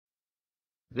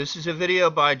This is a video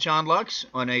by John Lux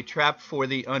on a trap for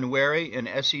the unwary in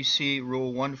SEC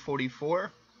Rule 144.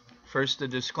 First, the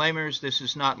disclaimers: this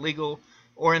is not legal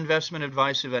or investment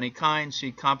advice of any kind.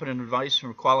 Seek competent advice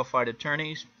from qualified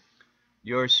attorneys.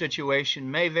 Your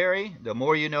situation may vary. The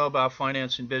more you know about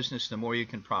finance and business, the more you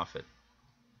can profit.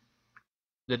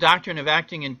 The doctrine of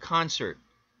acting in concert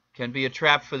can be a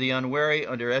trap for the unwary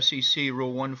under SEC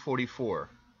Rule 144.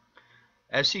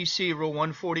 SEC Rule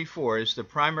 144 is the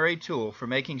primary tool for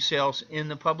making sales in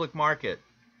the public market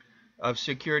of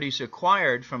securities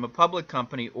acquired from a public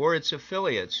company or its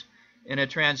affiliates in a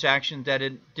transaction that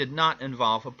did not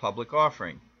involve a public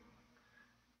offering.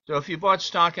 So if you bought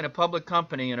stock in a public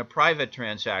company in a private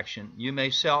transaction, you may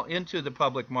sell into the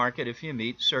public market if you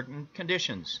meet certain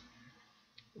conditions.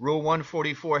 Rule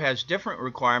 144 has different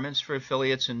requirements for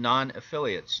affiliates and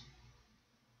non-affiliates.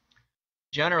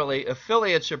 Generally,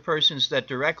 affiliates are persons that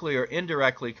directly or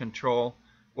indirectly control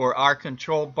or are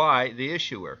controlled by the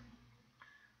issuer.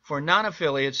 For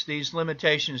non-affiliates, these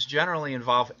limitations generally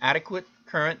involve adequate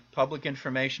current public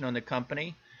information on the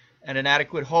company and an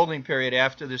adequate holding period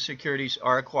after the securities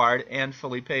are acquired and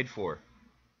fully paid for.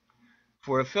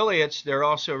 For affiliates, there are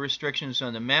also restrictions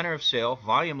on the manner of sale,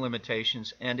 volume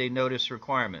limitations, and a notice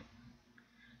requirement.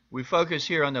 We focus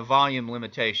here on the volume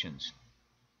limitations.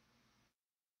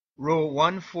 Rule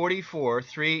 144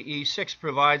 3E6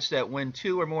 provides that when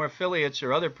two or more affiliates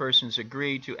or other persons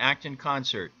agree to act in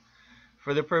concert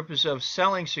for the purpose of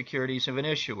selling securities of an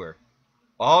issuer,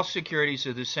 all securities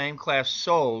of the same class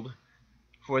sold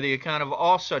for the account of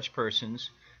all such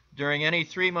persons during any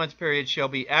 3-month period shall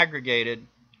be aggregated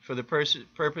for the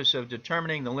purpose of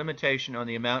determining the limitation on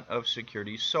the amount of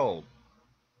securities sold.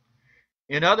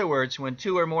 In other words, when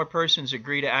two or more persons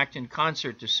agree to act in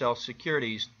concert to sell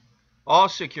securities, all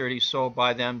securities sold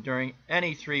by them during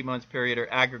any 3-month period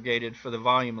are aggregated for the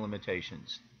volume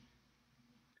limitations.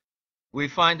 We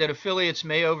find that affiliates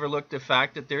may overlook the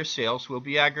fact that their sales will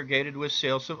be aggregated with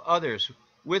sales of others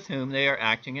with whom they are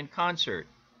acting in concert.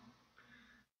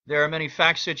 There are many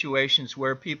fact situations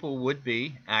where people would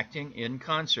be acting in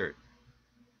concert.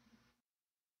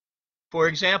 For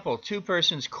example, two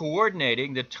persons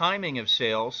coordinating the timing of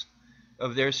sales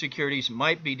of their securities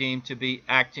might be deemed to be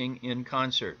acting in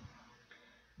concert.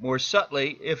 More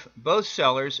subtly, if both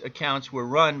sellers' accounts were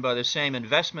run by the same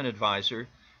investment advisor,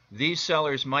 these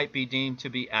sellers might be deemed to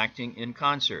be acting in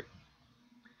concert.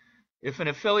 If an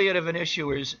affiliate of an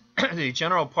issuer is the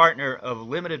general partner of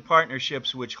limited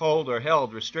partnerships which hold or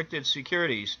held restricted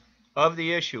securities of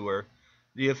the issuer,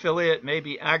 the affiliate may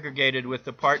be aggregated with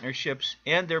the partnerships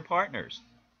and their partners.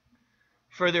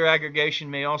 Further aggregation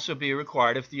may also be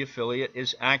required if the affiliate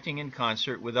is acting in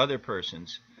concert with other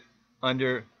persons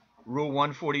under Rule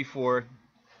 144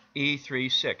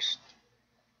 E36.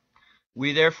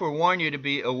 We therefore warn you to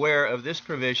be aware of this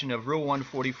provision of Rule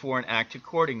 144 and act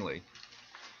accordingly.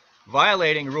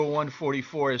 Violating Rule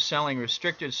 144 is selling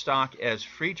restricted stock as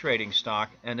free trading stock,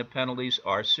 and the penalties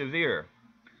are severe.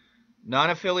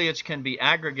 Non-affiliates can be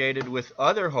aggregated with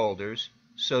other holders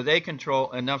so they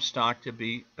control enough stock to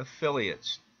be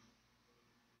affiliates.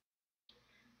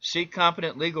 Seek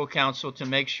competent legal counsel to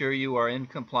make sure you are in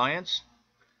compliance.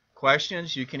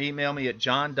 Questions? You can email me at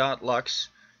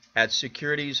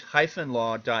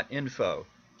john.lux@securities-law.info.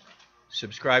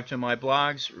 Subscribe to my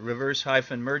blogs,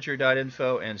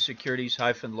 reverse-merger.info and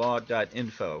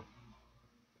securities-law.info.